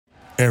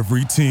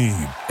Every team,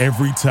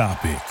 every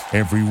topic,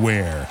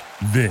 everywhere.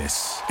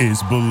 This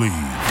is Believe.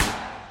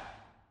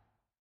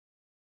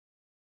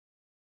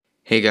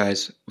 Hey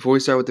guys, before we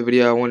start with the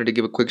video, I wanted to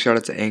give a quick shout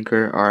out to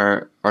Anchor,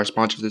 our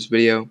sponsor for this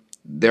video.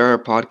 They're our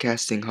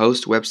podcasting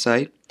host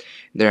website.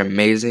 They're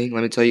amazing.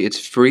 Let me tell you, it's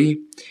free.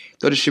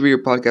 They'll distribute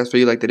your podcast for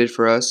you like they did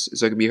for us,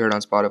 so it can be heard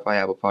on Spotify,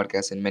 Apple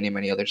Podcasts, and many,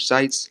 many other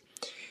sites.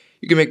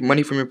 You can make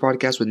money from your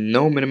podcast with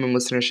no minimum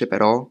listenership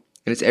at all,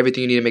 and it's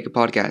everything you need to make a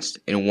podcast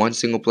in one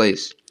single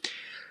place.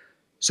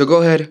 So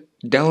go ahead,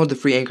 download the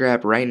free Anchor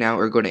app right now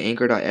or go to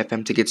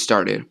anchor.fm to get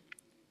started.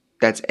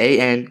 That's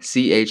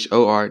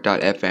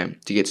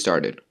ANCHOR.FM to get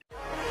started.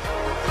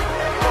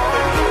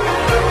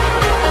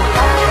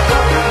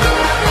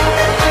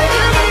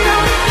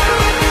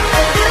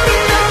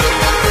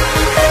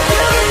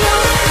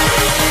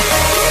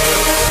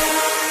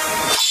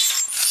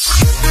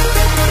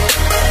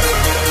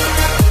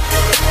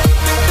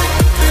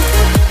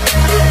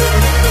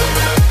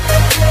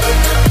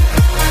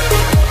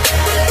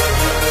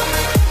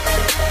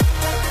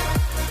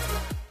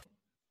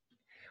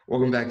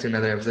 Welcome back to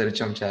another episode of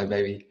Chum Chat,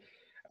 baby.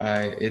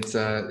 It's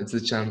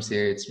the Chums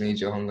here. It's me,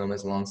 Johan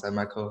Gomez, alongside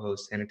my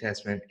co-host Tanner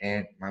Tessman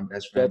and my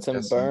best friend Justin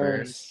Justin Burns.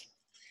 Burns.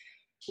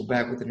 We're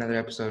back with another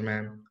episode,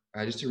 man.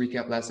 Just to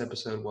recap last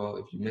episode, well,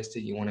 if you missed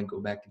it, you want to go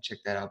back and check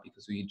that out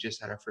because we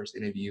just had our first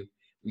interview.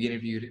 We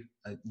interviewed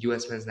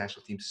U.S. men's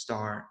national team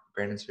star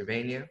Brandon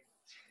Servania.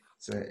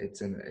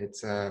 It's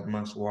a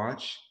must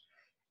watch.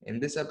 In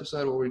this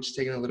episode, we're just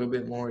taking it a little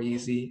bit more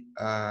easy.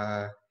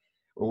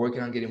 We're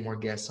working on getting more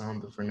guests on,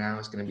 but for now,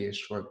 it's going to be a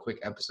short, quick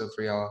episode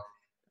for y'all.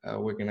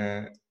 We're going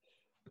to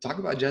talk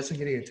about Justin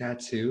getting a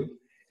tattoo,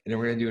 and then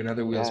we're going to do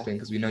another wheel spin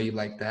because we know you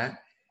like that.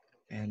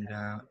 And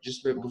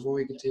just before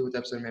we continue with the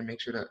episode, man, make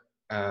sure to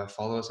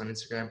follow us on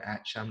Instagram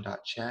at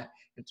chum.chat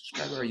and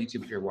subscribe to our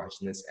YouTube if you're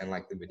watching this and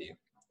like the video.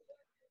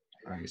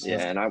 All right,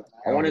 so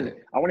I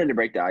wanted to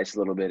break the ice a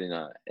little bit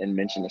and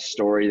mention a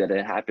story that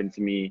had happened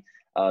to me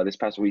this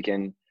past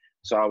weekend.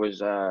 So I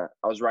was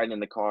riding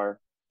in the car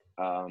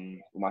with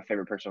my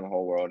favorite person in the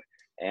whole world,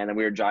 and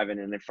we were driving,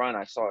 and in front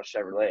I saw a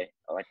Chevrolet.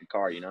 I like the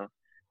car,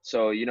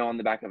 So on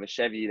the back of a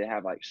Chevy they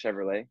have like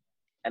Chevrolet,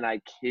 and I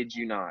kid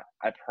you not,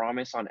 I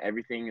promise on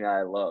everything that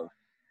I love,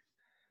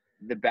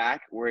 the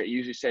back where it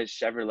usually says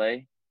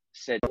Chevrolet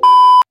said.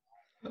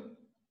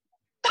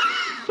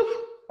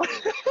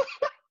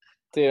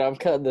 Dude, I'm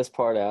cutting this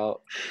part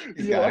out.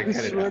 I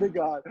swear to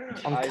God.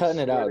 I'm cutting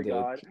it out, dude.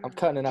 I'm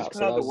cutting it out.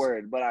 Just cut out the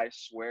word, but I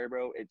swear,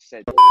 bro, it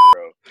said bro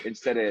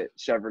instead of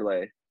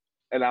Chevrolet.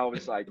 And I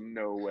was like,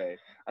 no way.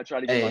 I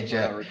tried to get my phone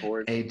on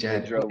record. It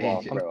drove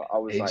off, bro. I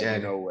was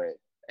like, no way.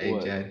 Hey,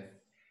 Jed.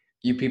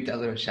 You peeped that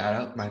little shout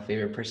out? My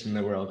favorite person in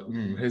the world.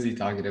 Who's he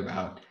talking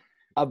about?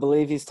 I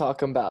believe he's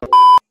talking about.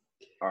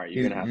 All right,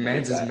 you're going to have to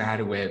Mans is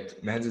mad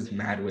whipped. Mans is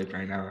mad whipped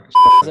right now.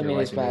 Doesn't mean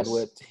he's mad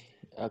whipped.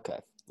 Okay.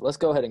 Let's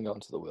go ahead and go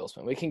into the wheel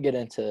spin. We can get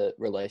into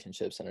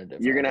relationships in a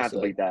different You're going to episode.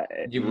 have to bleep that.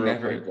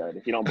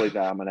 If you don't bleep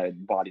that, I'm going to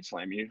body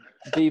slam you.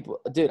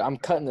 Dude, I'm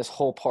cutting this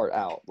whole part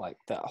out. Like,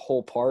 that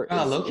whole part.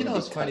 Loki, that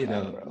was funny,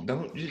 though.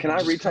 Can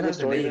I retell the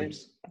story then?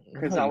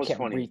 Because that was funny. You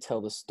can't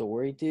retell the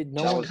story, dude.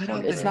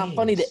 It's not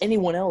funny to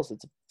anyone else.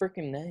 It's a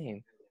freaking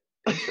name.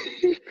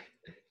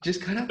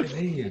 Just cut out the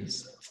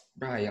names.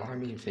 Bro, y'all are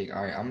being fake.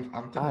 All right, I'm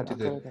about to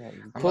do the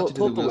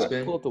wheel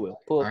spin. Pull up the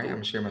wheel. All right, I'm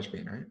going to share my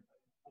screen, all right?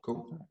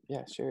 Cool.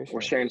 Yeah, sure.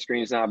 We're sharing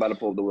screens now. About to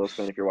pull up the wheel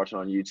spin if you're watching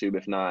on YouTube.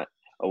 If not,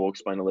 we'll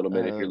explain a little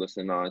bit if you're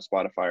listening on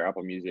Spotify or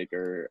Apple Music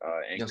or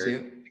Anchor. Y'all see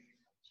it?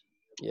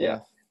 Yeah.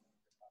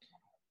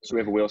 So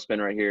we have a wheel spin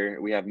right here.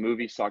 We have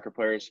movies, soccer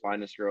players,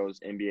 finest girls,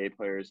 NBA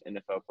players,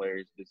 NFL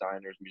players,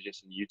 designers,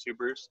 musicians,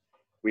 YouTubers.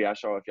 We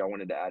asked y'all if y'all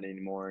wanted to add any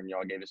more, and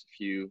y'all gave us a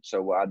few.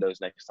 So we'll add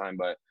those next time.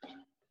 But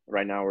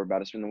right now we're about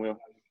to spin the wheel.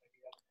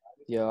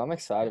 Yeah, I'm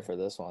excited for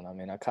this one. I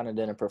mean, I kind of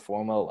didn't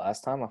perform well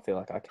last time. I feel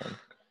like I can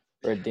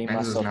redeem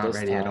myself not this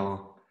ready time. At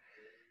all.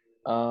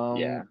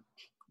 Yeah.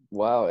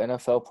 Wow,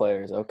 NFL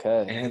players.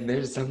 Okay. And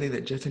there's something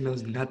that Justin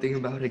knows nothing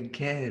about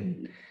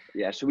again.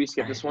 Yeah, should we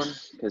skip this one?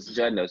 Because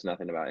Jed knows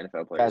nothing about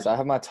NFL players. Guys, I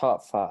have my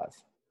top 5.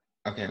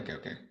 Okay.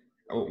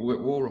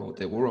 We'll roll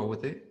with it. We'll roll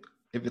with it.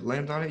 If it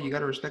lands on it, you got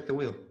to respect the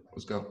wheel.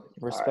 Let's go.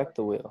 Respect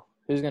the wheel.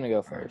 Who's going to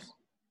go first?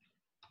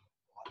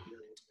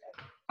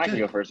 I can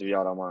go first if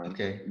y'all don't mind.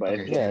 Okay. But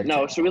okay.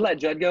 No, should we let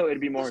Jed go?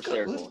 It'd be more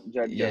hysterical.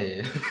 Jed,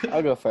 yeah.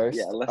 I'll go first.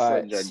 Yeah, let's All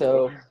let right, Jed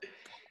so go.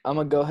 I'm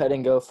going to go ahead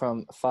and go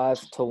from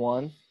 5 to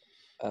 1.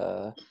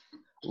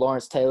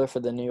 Lawrence Taylor for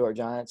the New York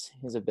Giants.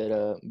 He's a bit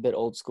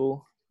old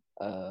school,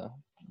 but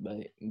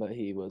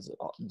he was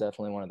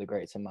definitely one of the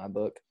greats in my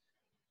book.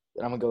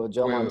 Then I'm going to go with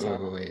Joe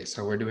Montana. Wait.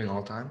 So we're doing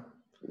all time?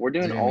 We're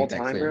doing all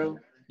time, bro?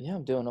 Yeah,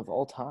 I'm doing of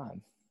all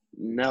time.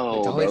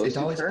 No, it's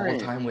always all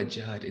time with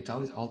Judd. It's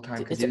always all time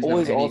because it's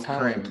always all time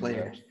current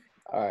players.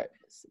 All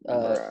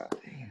right.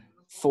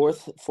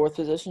 Fourth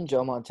position,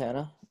 Joe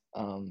Montana.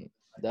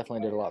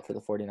 Definitely did a lot for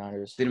the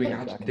 49ers.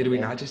 Did we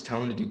not just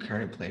tell him to do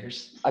current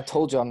players? I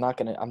told you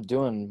I'm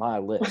doing my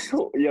list.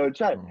 Yo,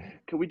 Chad,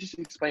 can we just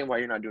explain why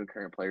you're not doing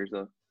current players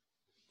though?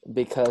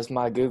 because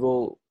my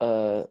Google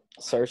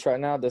search right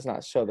now does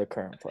not show the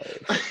current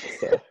players.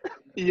 So,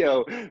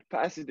 Yo,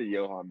 pass it to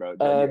Johan, bro.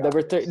 You're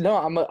number 3. No,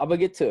 I'm gonna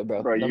get to it,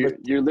 bro. Bro, Number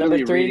you're literally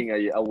number 3,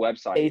 reading a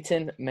website.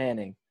 Peyton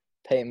Manning.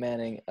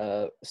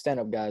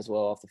 Stand-up guy as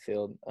well off the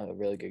field. A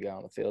really good guy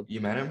on the field.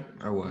 You met him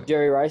or what?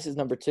 Jerry Rice is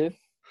number 2.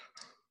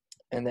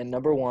 And then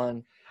number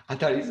 1. I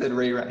thought he said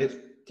Ray Rice.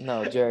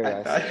 No, Jerry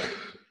I Rice. thought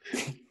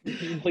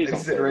Please he don't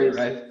said say Ray this.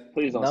 Rice.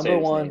 Please don't say Number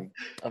his 1 name.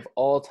 of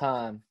all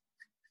time,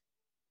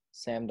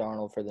 Sam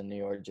Darnold for the New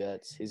York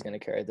Jets. He's going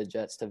to carry the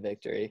Jets to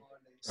victory.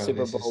 Bro, Super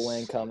this Bowl is-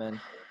 win coming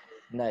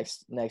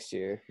next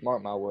year.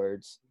 Mark my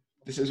words.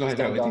 This is why I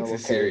Sam know Darnold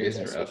it's will carry the serious,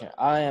 Jets to bro. victory.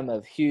 I am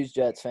a huge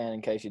Jets fan,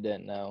 in case you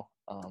didn't know.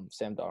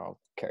 Sam Darnold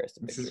carries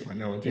the This is victory. why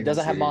no one He takes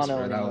doesn't it have serious, mono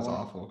bro. That was anymore,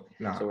 awful.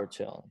 Nah, So we're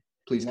chilling.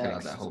 please cut out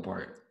next. that whole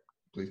part.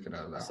 Please cut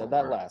out that I whole said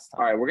that part. last time.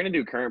 All right, we're going to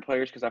do current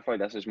players because I feel like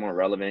that's just more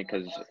relevant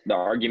because the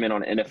argument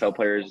on NFL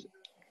players,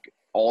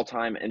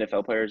 all-time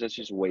NFL players, that's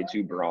just way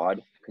too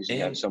broad because you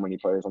have And- so many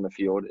players on the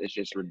field. It's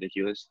just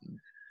ridiculous.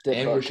 Did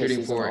And Buck we're 'cause shooting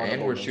he's an for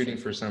honorable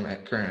mention. some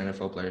current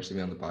NFL players to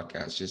be on the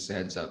podcast. Just a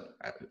heads up.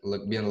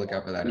 Be on the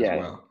lookout for that Yeah. as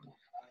well.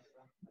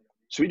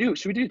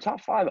 Should we do top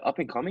 5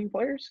 up-and-coming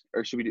players?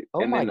 Or should we do –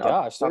 Oh, my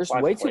gosh. top There's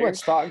 5 way too much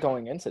players? thought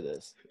going into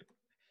this.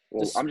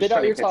 Well, Just I'm spit just out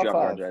trying your to catch you top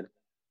off guard, 5. Jed.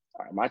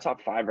 All right, my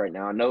top 5 right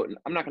now. No,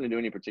 I'm not going to do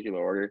any particular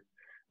order,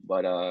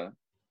 but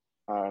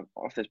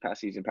off this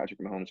past season, Patrick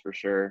Mahomes for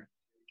sure.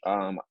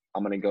 I'm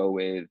going to go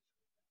with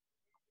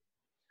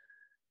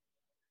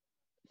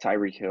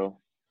Tyreek Hill.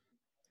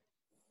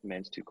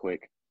 Man's too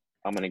quick.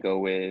 I'm going to go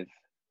with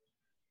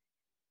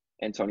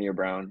Antonio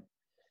Brown.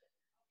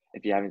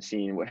 If you haven't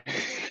seen what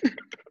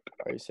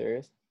Are you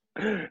serious?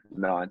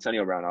 No,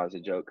 Antonio Brown, that was a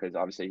joke because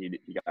obviously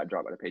he got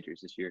dropped by the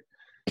Patriots this year.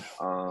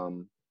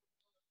 I'm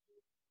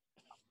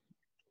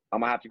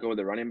going to have to go with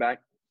the running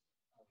back,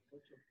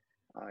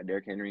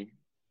 Derrick Henry.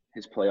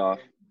 His playoff,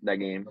 that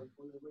game,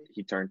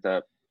 he turned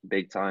up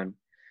big time.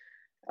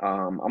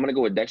 I'm going to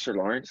go with Dexter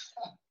Lawrence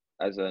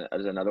as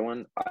another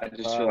one. I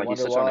just feel like he's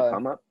wonder such on why. a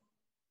come up.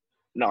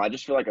 No, I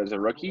just feel like as a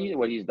rookie,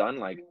 what he's done,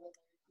 like,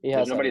 He there's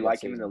has had a nobody good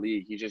like him in season. the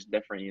league. He's just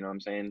different, you know what I'm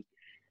saying?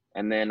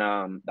 And then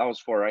that was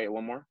 4, right?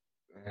 One more.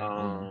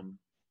 I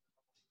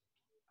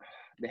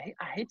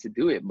hate to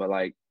do it, but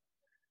like,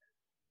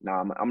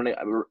 I'm gonna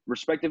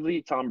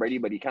respectively Tom Brady,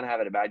 but he kind of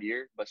had a bad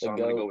year. But so The I'm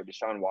gonna GOAT. go with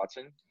Deshaun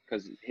Watson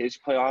because his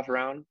playoff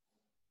round,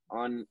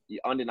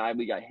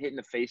 undeniably got hit in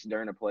the face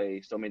during a play,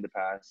 still made the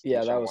pass.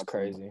 Yeah, Deshaun that was Watson,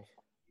 crazy.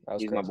 That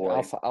was He's my crazy.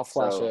 boy. I'll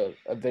flash So-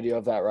 a video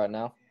of that right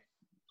now.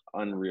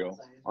 Unreal.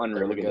 There we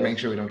Look at go. that. Make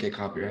sure we don't get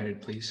copyrighted,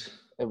 please.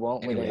 It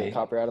won't. We didn't Anyway. get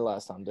copyrighted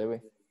last time, did we?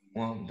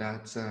 Well,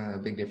 that's a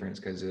big difference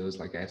because it was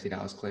like an FC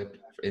Dallas clip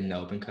in the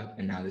Open Cup,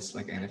 and now this is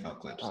like an NFL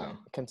clip. So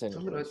it's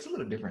Continue. it's a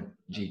little different.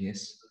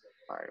 Genius.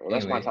 All right. Well,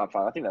 that's my Anyway. top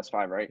 5. I think that's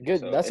 5, right?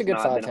 Good. That's a if good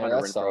not, 5, then Tanner. Hunter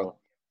That's Renfrow. solid.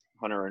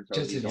 Hunter Renfrow.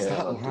 Justin, he's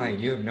stop also- lying.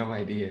 You have no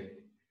idea.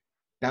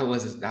 That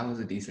was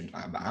a decent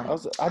 5. But I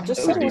just It said was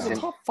it was a decent.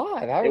 top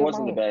 5. How It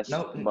wasn't the best,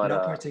 No, but no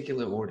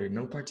particular order.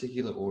 No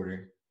particular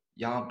order.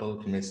 Y'all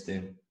both missed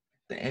him.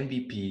 The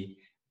MVP,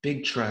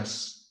 big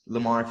trust.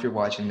 Lamar, if you're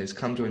watching this,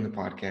 come join the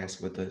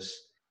podcast with us.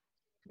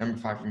 Number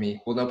 5 for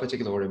me. Well, no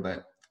particular order,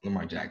 but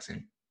Lamar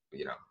Jackson.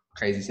 You know,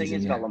 crazy the thing season.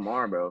 is Yeah. about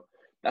Lamar, bro.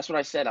 That's what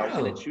I said. I was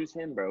gonna Bro. choose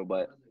him, bro,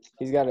 but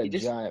He's got a He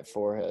just- giant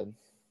forehead.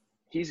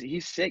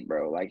 he's sick,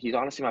 bro. Like he's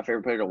honestly my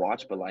favorite player to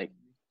watch, but like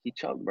he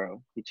choked,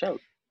 bro. He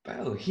choked.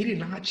 Bro, he did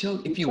not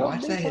choke. If He you choked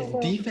watch big that, his time,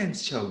 bro.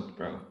 defense choked,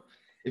 bro.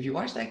 If you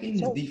watch that game,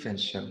 his Choked.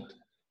 defense choked.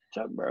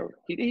 Choked, bro.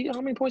 He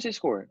how many points he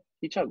scored?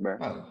 He choked, bro.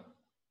 Bro,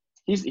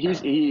 He is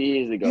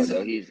the goat, He's a-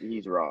 though.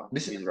 He's raw.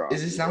 this He's raw.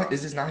 is He's this not raw.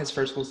 is this not his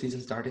first full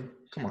season starting?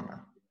 Come on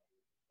now.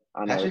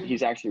 I know Patrick-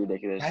 he's actually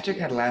ridiculous. Patrick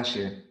had last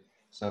year,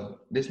 so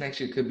this next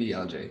year could be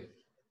LJ.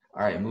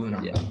 All right, moving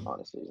on. Yeah,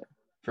 honestly. Yeah.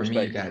 For me,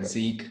 Respect, you got respect.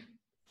 Zeke.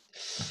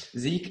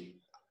 Zeke,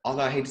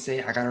 although I hate to say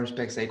it, I gotta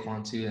respect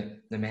Saquon too.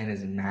 The man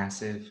is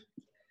massive.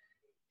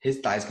 His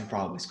thighs could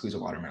probably squeeze a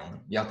watermelon.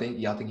 Y'all think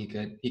he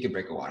could? He could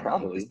break a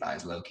watermelon with his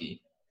thighs low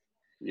key.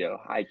 Yo,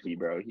 high key,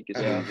 bro. He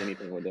can Yeah. squeeze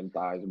anything with them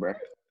thighs, bro.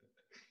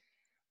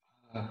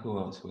 Who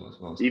else?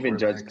 Even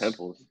Judge Quarterbacks.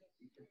 Pimples.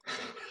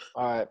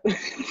 All right.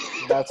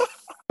 That's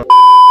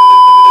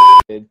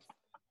dude.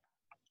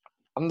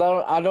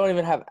 I don't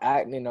even have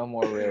acne no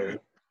more, really.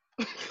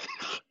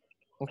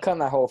 I'm cutting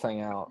that whole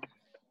thing out.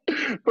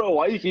 Bro,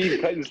 why you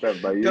keep cutting stuff,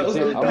 bro? You Don't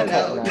serious? cut I'm that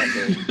cutting out.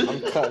 that, dude.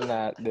 I'm cutting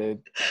that,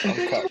 dude.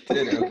 I'm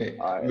cutting. Okay,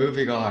 All right.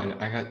 moving on.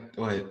 I got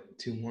what?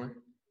 Two more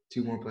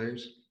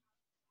players.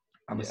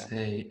 I'm gonna Yeah.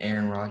 say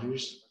Aaron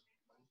Rodgers.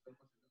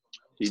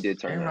 He did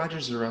turn Aaron up.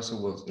 Rodgers or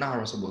Russell Wilson? Not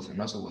Russell Wilson.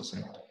 Russell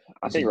Wilson.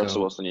 I Is think he Russell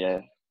dope? Wilson,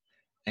 yeah.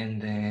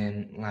 And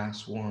then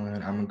last one,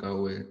 I'm gonna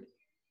go with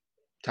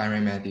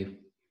Tyrann Mathieu,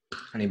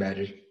 Honey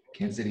Badger,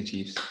 Kansas City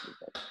Chiefs.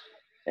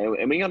 And we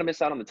ain't gonna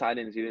miss out on the tight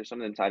ends either. Some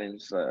of them tight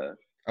ends,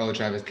 Oh,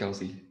 Travis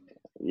Kelsey.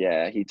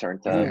 yeah, he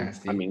turned up.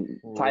 Nasty. I mean,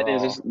 tight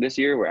ends this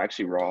year were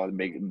actually raw,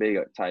 big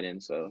tight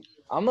ends. So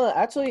I'm gonna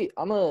edit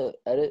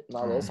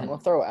my list. I'm Mhm.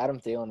 gonna throw Adam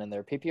Thielen in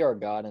there. PPR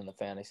god in the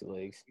fantasy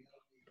leagues.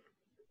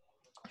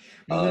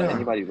 Moving on.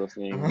 Anybody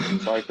listening, I'm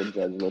sorry for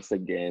Judd's list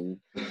again.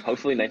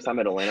 Hopefully next time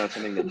it'll land on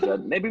something that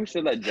Judd. Maybe we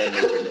should let Judd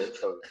make your list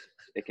so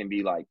it can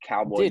be like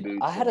cowboy Dude, boots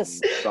I had a and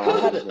s-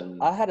 thongs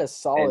and. I had a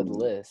solid and-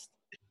 list.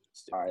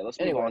 All right, let's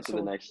move Anyway, on to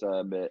the next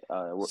bit.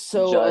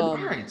 So, Judd, All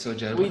right, so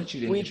Jed, why don't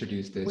you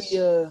introduce this?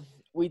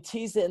 we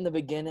teased it in the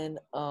beginning.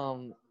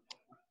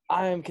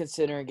 I am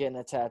considering getting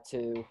a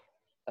tattoo.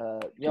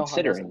 Johan doesn't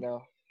Considering?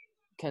 know.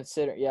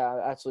 Yeah,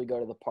 I actually go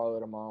to the parlor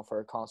tomorrow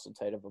for a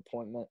consultative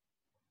appointment.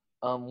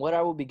 What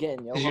I will be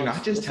getting, Johan. Did you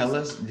not just tell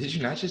us? Did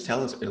you not just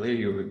tell us earlier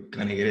you were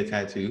gonna get a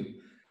tattoo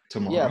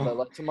tomorrow? Yeah, but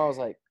like tomorrow's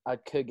like I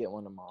could get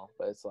one tomorrow,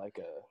 but it's like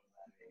a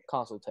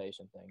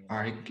consultation thing. You know?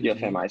 All right. yeah,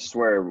 fam, I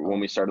swear when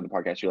we started the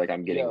podcast, you're like,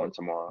 I'm getting Yo, one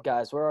tomorrow.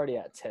 Guys, we're already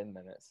at 10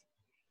 minutes.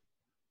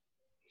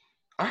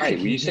 All Hey, right.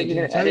 well, you said you're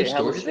can gonna tell your edit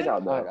hella story shit then?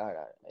 out All right, though. all right,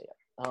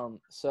 all right. Yeah.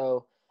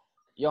 So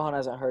Johan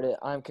hasn't heard it.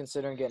 I'm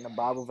considering getting a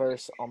Bible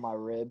verse on my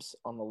ribs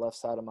on the left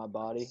side of my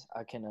body.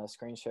 I can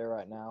screen share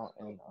right now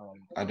and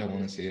I don't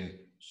want to see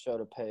it. show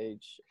the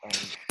page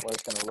what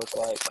it's gonna look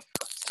like.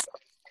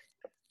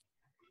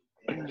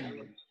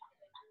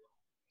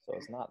 So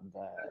it's not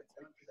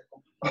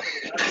that.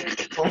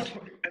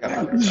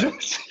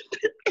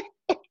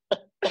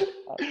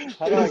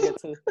 How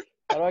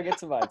do I get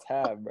to my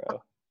tab,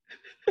 bro?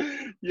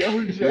 Yo,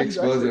 You're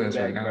exposing us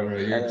right now, bro.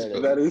 You're That is-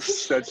 exposing. That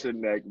is such a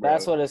neck, bro.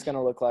 That's what it's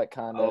gonna look like,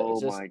 kind of.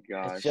 Oh my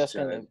gosh,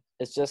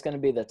 It's just gonna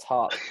be the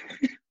top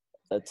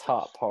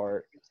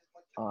part,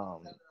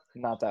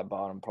 not that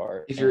bottom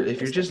part. If you're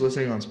just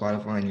listening on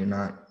Spotify and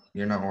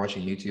you're not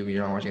watching YouTube,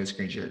 you're not watching the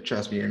screen share,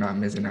 trust me, you're not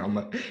missing out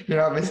much. You're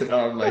not missing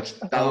out much.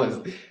 That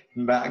was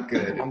not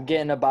good. I'm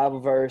getting a Bible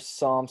verse,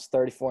 Psalms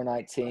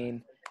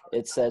 34:19.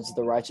 It says,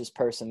 "The righteous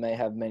person may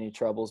have many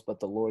troubles, but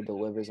the Lord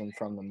delivers him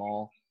from them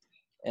all."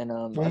 And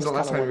When was the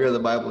last time you read the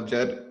Bible,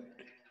 Jed?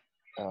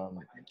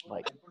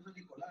 like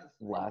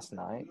last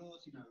night.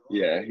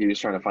 Yeah, he was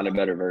trying to find a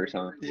better verse,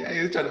 huh? Yeah,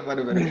 he was trying to find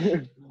a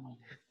better.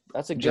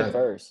 That's a good Jed,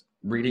 verse.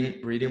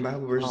 Reading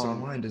Bible verses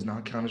online does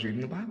not count as reading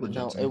the Bible, No,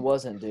 Judson. it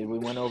wasn't, dude. We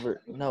went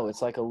over. No,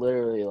 it's like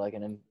literally like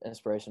an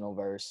inspirational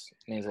verse.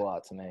 It means a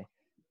lot to me.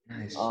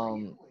 Nice.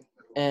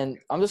 And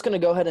I'm just gonna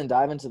go ahead and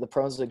dive into the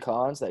pros and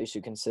cons that you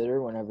should consider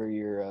whenever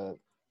you're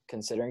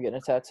considering getting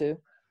a tattoo.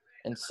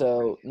 And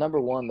so, number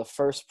one, the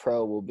first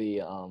pro will be,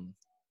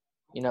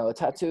 a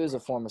tattoo is a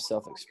form of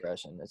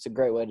self-expression. It's a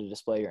great way to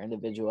display your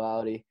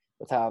individuality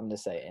without having to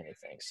say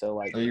anything. So,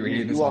 like, Are you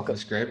reading this off the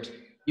script?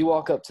 You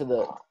walk up to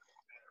the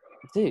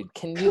dude.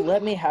 Can you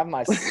let me have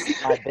my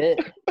bit?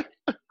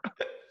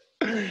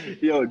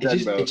 Yo,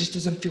 Jed, bro. It just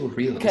doesn't feel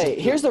real. Okay,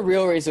 here's the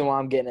real reason why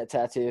I'm getting a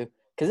tattoo.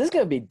 Because it's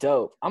going to be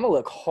dope. I'm going to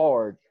look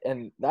hard,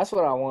 and that's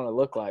what I want to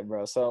look like,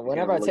 bro. So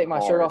whenever I take my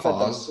shirt off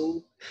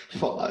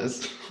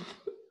Pause.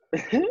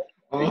 You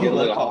can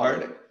look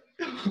hard.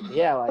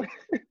 Yeah, like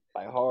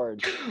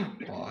hard.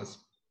 Pause.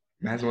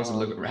 Man wants to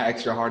look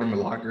extra hard in the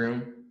locker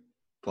room.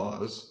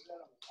 Pause.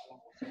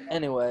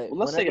 Anyway, Well,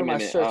 let's take whenever a my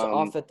minute. shirt's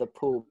off at the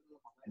pool,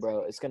 bro,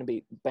 it's going to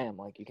be, bam,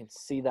 like you can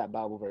see that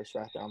Bible verse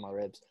right there on my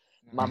ribs.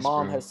 My Nice,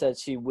 mom bro. has said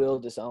she will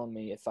disown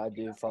me if I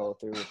do follow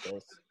through with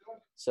this.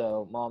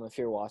 So, Mom, if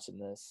you're watching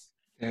this.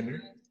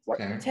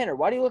 Tanner,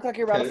 why do you look like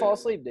you're about to fall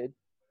asleep, dude?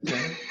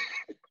 Tanner?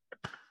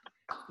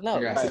 No,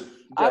 Congrats.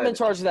 I'm in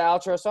charge of the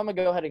outro, so I'm going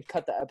to go ahead and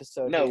cut the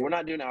episode. No, here. we're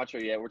not doing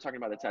outro yet. We're talking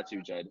about the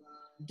tattoo, Jed.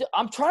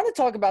 I'm trying to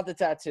talk about the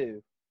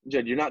tattoo.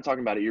 Jed, you're not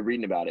talking about it. You're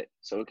reading about it.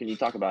 So can you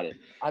talk about it?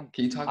 Can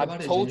you talk about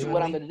I've it? told you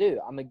what I'm genuinely? going to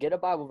do. I'm going to get a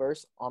Bible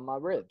verse on my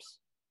ribs.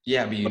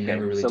 Yeah, but you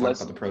never really so talk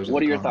let's. about the pros and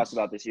What the are your cons. thoughts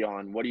about this,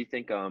 Johan? What do you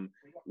think?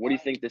 What do you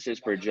think this is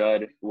for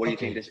Judd? What do you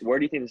think Okay. this? Where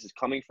do you think this is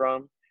coming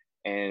from?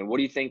 And what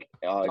do you think?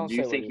 Don't Do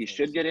you say think what he he should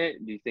thinks. get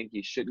it? Do you think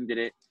he shouldn't get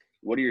it?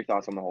 What are your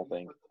thoughts on the whole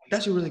thing?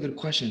 That's a really good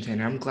question,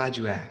 Tanner. I'm glad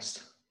you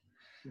asked.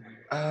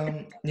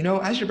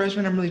 As your best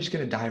friend, I'm really just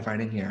gonna dive right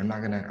in here. I'm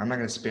not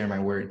gonna spare my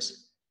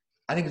words.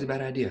 I think it's a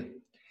bad idea,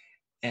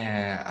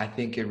 and I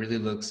think it really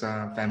looks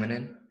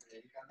feminine.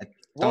 I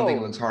don't think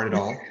it Whoa. looks hard at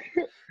all.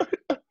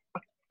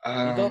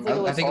 You don't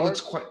think it looks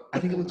hard? I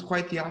think it looks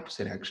quite the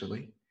opposite,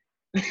 actually.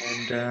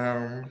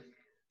 And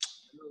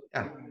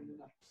yeah.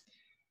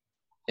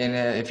 And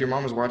if your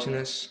mom is watching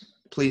this,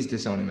 please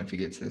disown him if he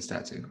gets this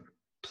tattoo.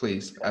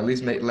 Please, at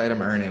least let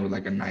him earn it with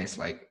like a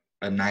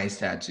nice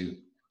tattoo,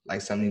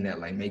 like something that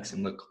like makes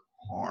him look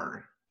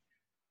hard.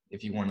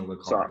 If you want to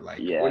look hard, like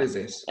yeah. what is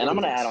this? And I'm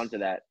What gonna is add this? on to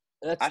that.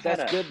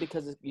 That's good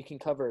because you can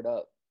cover it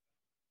up.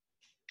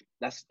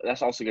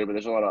 That's also good, but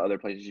there's a lot of other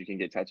places you can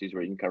get tattoos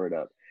where you can cover it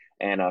up.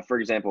 And for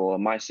example,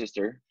 my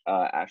sister,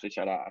 Ashley,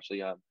 shout out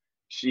Ashley.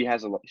 She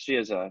has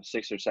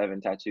 6 or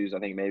 7 tattoos, I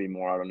think maybe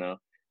more, I don't know.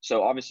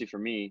 So obviously for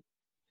me,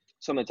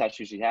 some of the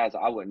tattoos she has,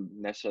 I wouldn't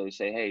necessarily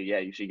say, hey, yeah,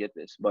 you should get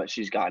this, but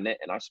she's gotten it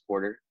and I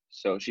support her.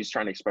 So she's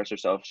trying to express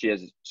herself.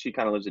 She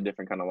kind of lives a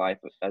different kind of life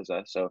as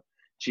us. So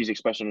she's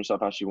expressing herself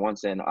how she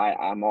wants, and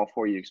I'm all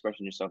for you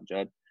expressing yourself,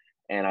 Jed.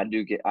 And I do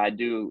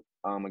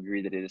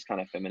agree that it is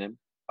kind of feminine.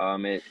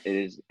 It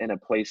is in a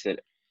place that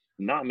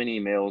not many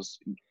males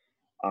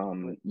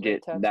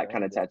get tats that are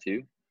kind of good.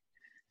 tattoo.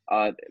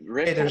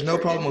 Hey, there's no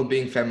problem with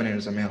being feminine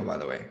as a male, by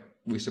the way.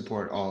 we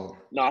support all.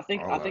 No, I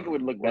think it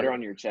would look better work.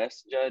 on your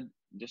chest, Judd.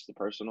 Just the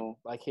personal.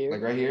 Like here.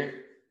 Like right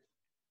here.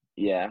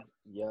 Yeah.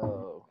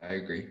 Yo. I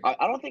agree. I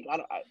don't think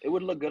it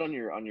would look good on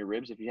your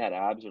ribs if you had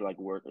abs or like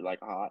work or like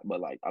hot, but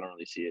like I don't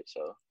really see it.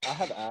 So. I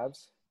have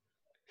abs.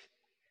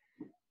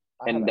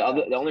 And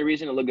the only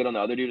reason it looked good on the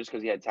other dude is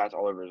because he had tats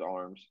all over his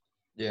arms.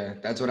 Yeah,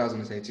 that's what I was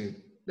gonna say too.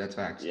 That's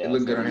facts. Yeah, It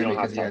looked so good on you him don't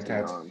have because he had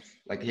tats tats. on your arms.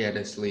 Like he had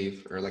a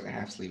sleeve or like a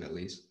half sleeve at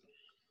least.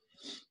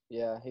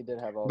 Yeah, he did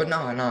have all. But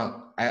that.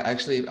 no. I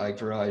actually like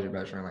for real, as your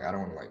best friend. Like I don't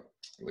want to like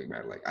look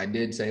bad. Like I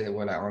did say that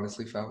what I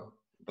honestly felt,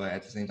 but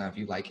at the same time, if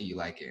you like it, you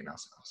like it, and I'll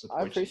support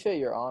I you. appreciate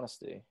your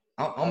honesty.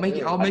 I'll make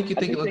you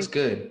think do it looks think-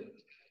 good.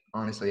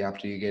 Honestly,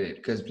 after you get it,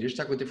 because you're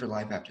stuck with different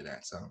life after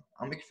that. So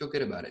I'll make you feel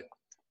good about it.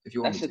 If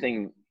you want That's me the to.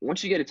 thing.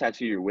 Once you get a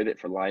tattoo, you're with it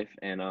for life.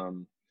 And I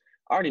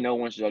already know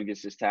once Judd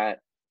gets his tat,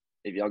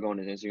 if y'all go on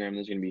his Instagram,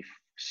 there's gonna be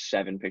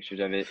 7 pictures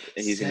of it.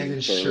 And he's gonna 7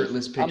 be shirtless.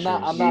 shirtless pictures.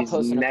 I'm not He's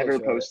posting a never picture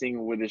of it.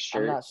 posting with his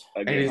I'm shirt. not.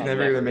 And again. he's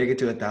never gonna make it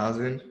to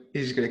 1,000.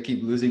 He's just gonna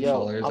keep losing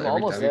followers I'm every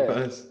almost time he there.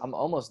 posts. I'm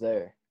almost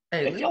there.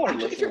 Hey, If y'all are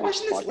if you're listening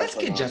watching to this, this let's podcast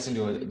get right Justin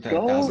to a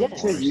Go 1,000 to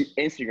followers.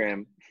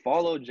 Instagram.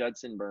 Follow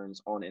Judson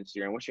Burns on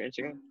Instagram. What's your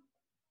Instagram?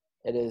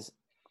 It is.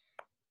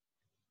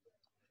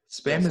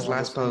 Spam his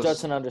last post.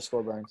 Judson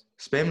underscore Burns.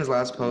 Spam his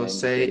last Man,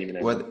 post. didn't Say even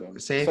know what.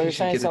 that. Say So if you're you should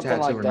saying get the something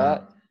tattoo like or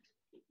that? not.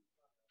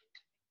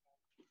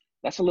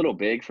 That's a little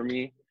big for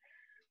me,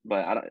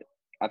 but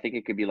I think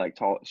it could be like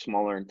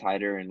smaller and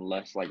tighter and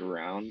less like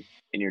round.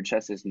 And your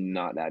chest is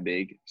not that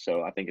big,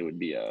 so I think it would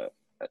be a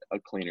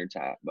cleaner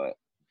tat. But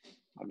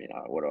I mean,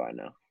 what do I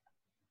know?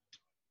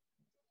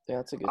 Yeah,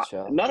 that's a good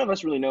shot. None of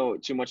us really know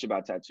too much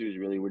about tattoos.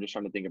 Really, we're just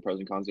trying to think of pros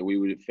and cons that we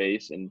would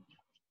face. And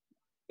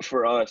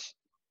for us,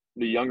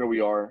 the younger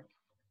we are,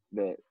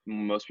 that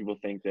most people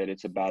think that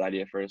it's a bad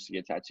idea for us to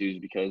get tattoos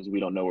because we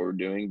don't know what we're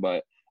doing.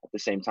 But at the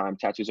same time,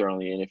 tattoos are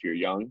only in if you're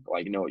young.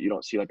 Like, no, you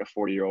don't see like a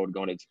 40-year-old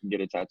going to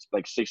get a tattoo,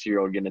 like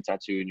 60-year-old getting a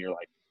tattoo, and you're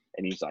like,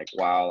 and he's like,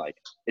 wow, like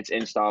it's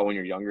in style when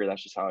you're younger.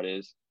 That's just how it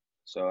is.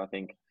 So I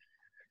think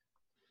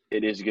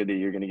it is good that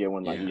you're going to get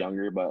one like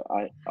younger, but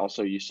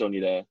you still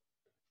need to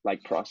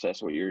like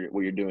process what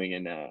you're doing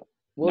and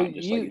Well, not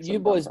just, like, it's you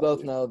some boys dumb both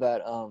tattoo. know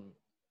that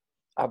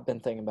I've been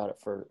thinking about it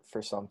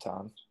for some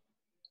time.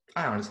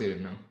 I honestly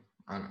didn't know.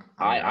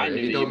 I if knew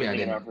you that told you've me, been I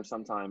thinking about didn't. it for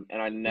some time,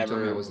 and You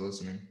told me I was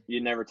listening.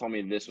 you never told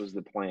me this was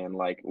the plan,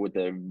 like with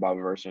the Bob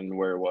version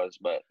where it was.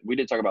 But we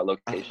did talk about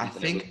locations. I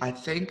think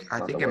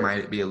it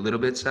might be a little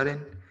bit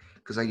sudden,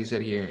 because like you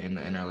said here in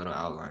our little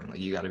outline, like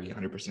you got to be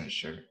 100%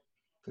 sure,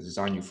 because it's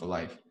on you for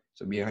life.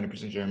 So be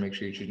 100% sure and make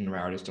sure you're choosing the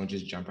right artist. Don't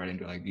just jump right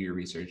into like do your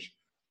research.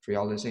 For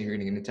y'all listening, you're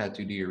gonna get a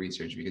tattoo. Do your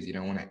research, because you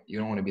don't want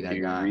to be that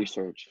your guy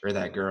research. or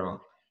that girl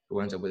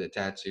who ends up with a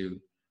tattoo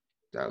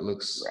that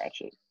looks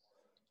Ratchet.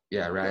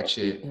 Yeah,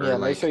 ratchet. Or Yeah,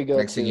 like make sure you go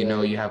next thing to you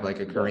know, a- you have like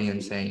a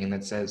Korean saying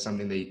that says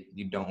something that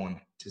you don't want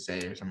to say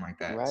or something like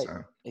that. Right.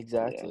 So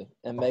Exactly.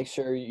 And make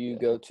sure you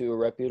go to a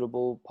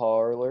reputable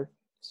parlor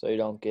so you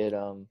don't get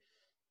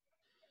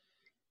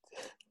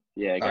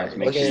Yeah, guys, right,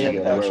 make let's sure just you end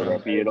go that to show. a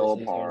reputable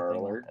disease or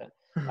anything parlor. like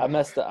that. I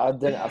messed up. I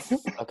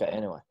didn't. Okay.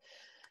 Anyway,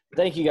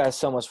 thank you guys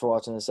so much for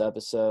watching this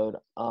episode.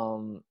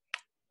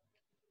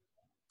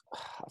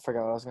 I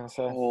forgot what I was gonna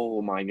say.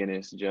 Oh my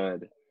goodness,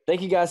 Judd.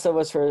 Thank you guys so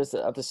much for this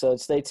episode.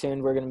 Stay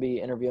tuned. We're gonna be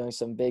interviewing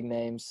some big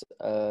names.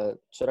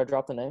 Should I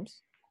drop the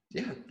names?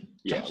 yeah.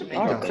 Yeah, Drop some we names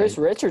All right, out Chris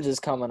there. Richards is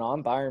coming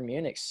on. Bayern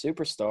Munich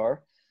superstar.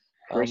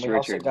 Chris we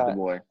also Richards, got the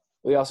boy.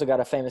 we also got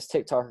a famous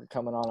TikToker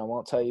coming on. I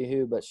won't tell you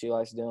who, but she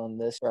likes doing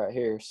this right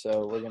here.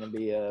 So we're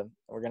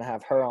gonna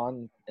have her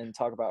on and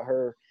talk about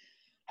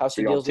how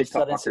she y'all deals with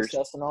sudden TikTokers.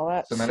 success and all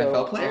that. Some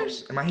NFL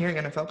players? Am I hearing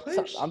NFL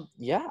players?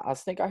 I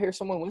think I hear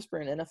someone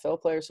whispering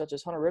NFL players such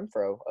as Hunter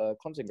Renfrow,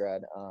 Clemson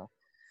grad,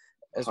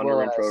 as Hunter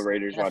well Renfrow, as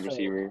Raiders wide NFL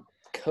receiver.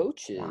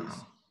 coaches.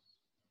 Wow.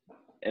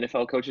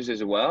 NFL coaches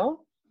as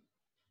well.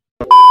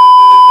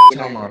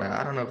 Tell them all that.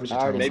 I don't know if we should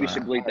tell them Maybe all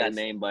should that. bleep that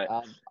name, but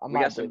we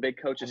got some big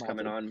coaches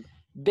coming on.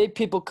 Big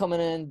people coming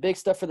in, big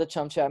stuff for the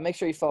Chum Chat. Make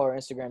sure you follow our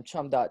Instagram,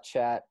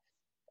 chum.chat.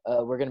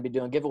 We're going to be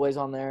doing giveaways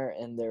on there,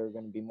 and they're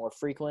going to be more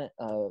frequent.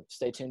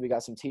 Stay tuned. We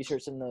got some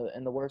T-shirts in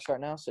the works right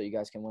now, so you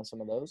guys can win some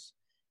of those.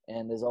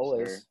 And as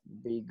always,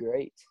 be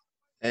great.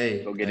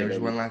 Hey, Go get it, there's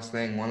baby. one last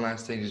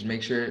thing. Just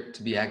make sure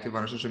to be active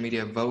on our social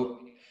media. Vote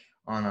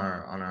on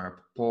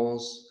our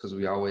polls, because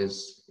we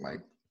always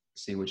like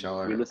see what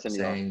y'all We are listen to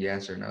y'all. saying,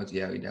 yes or no.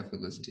 Yeah, we definitely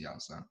listen to y'all.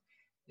 So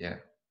yeah.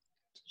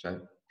 Try.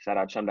 Shout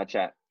out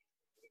Chum.chat.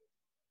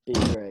 Be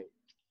great.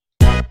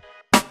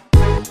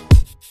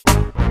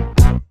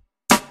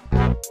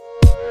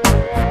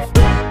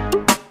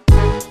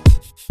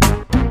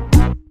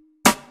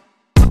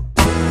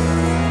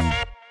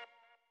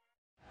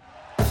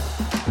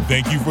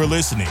 Thank you for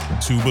listening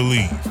to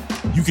Believe.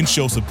 You can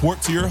show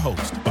support to your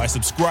host by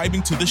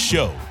subscribing to the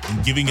show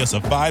and giving us a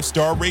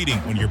 5-star rating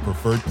on your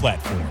preferred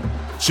platform.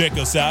 Check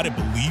us out at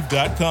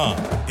Believe.com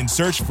and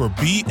search for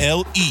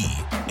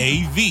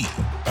BLEAV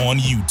on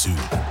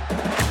YouTube.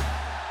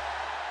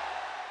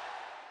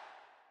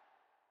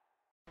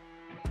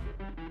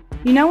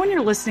 You know when you're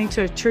listening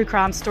to a true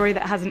crime story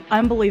that has an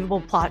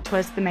unbelievable plot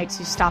twist that makes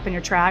you stop in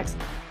your tracks?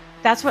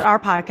 That's what our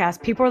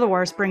podcast, People Are the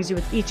Worst, brings you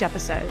with each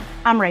episode.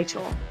 I'm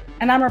Rachel.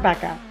 And I'm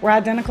Rebecca. We're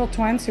identical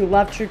twins who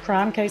love true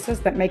crime cases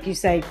that make you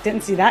say,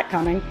 didn't see that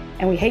coming,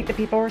 and we hate the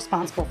people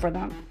responsible for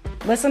them.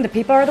 Listen to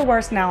People Are the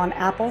Worst now on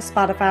Apple,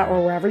 Spotify,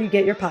 or wherever you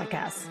get your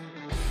podcasts.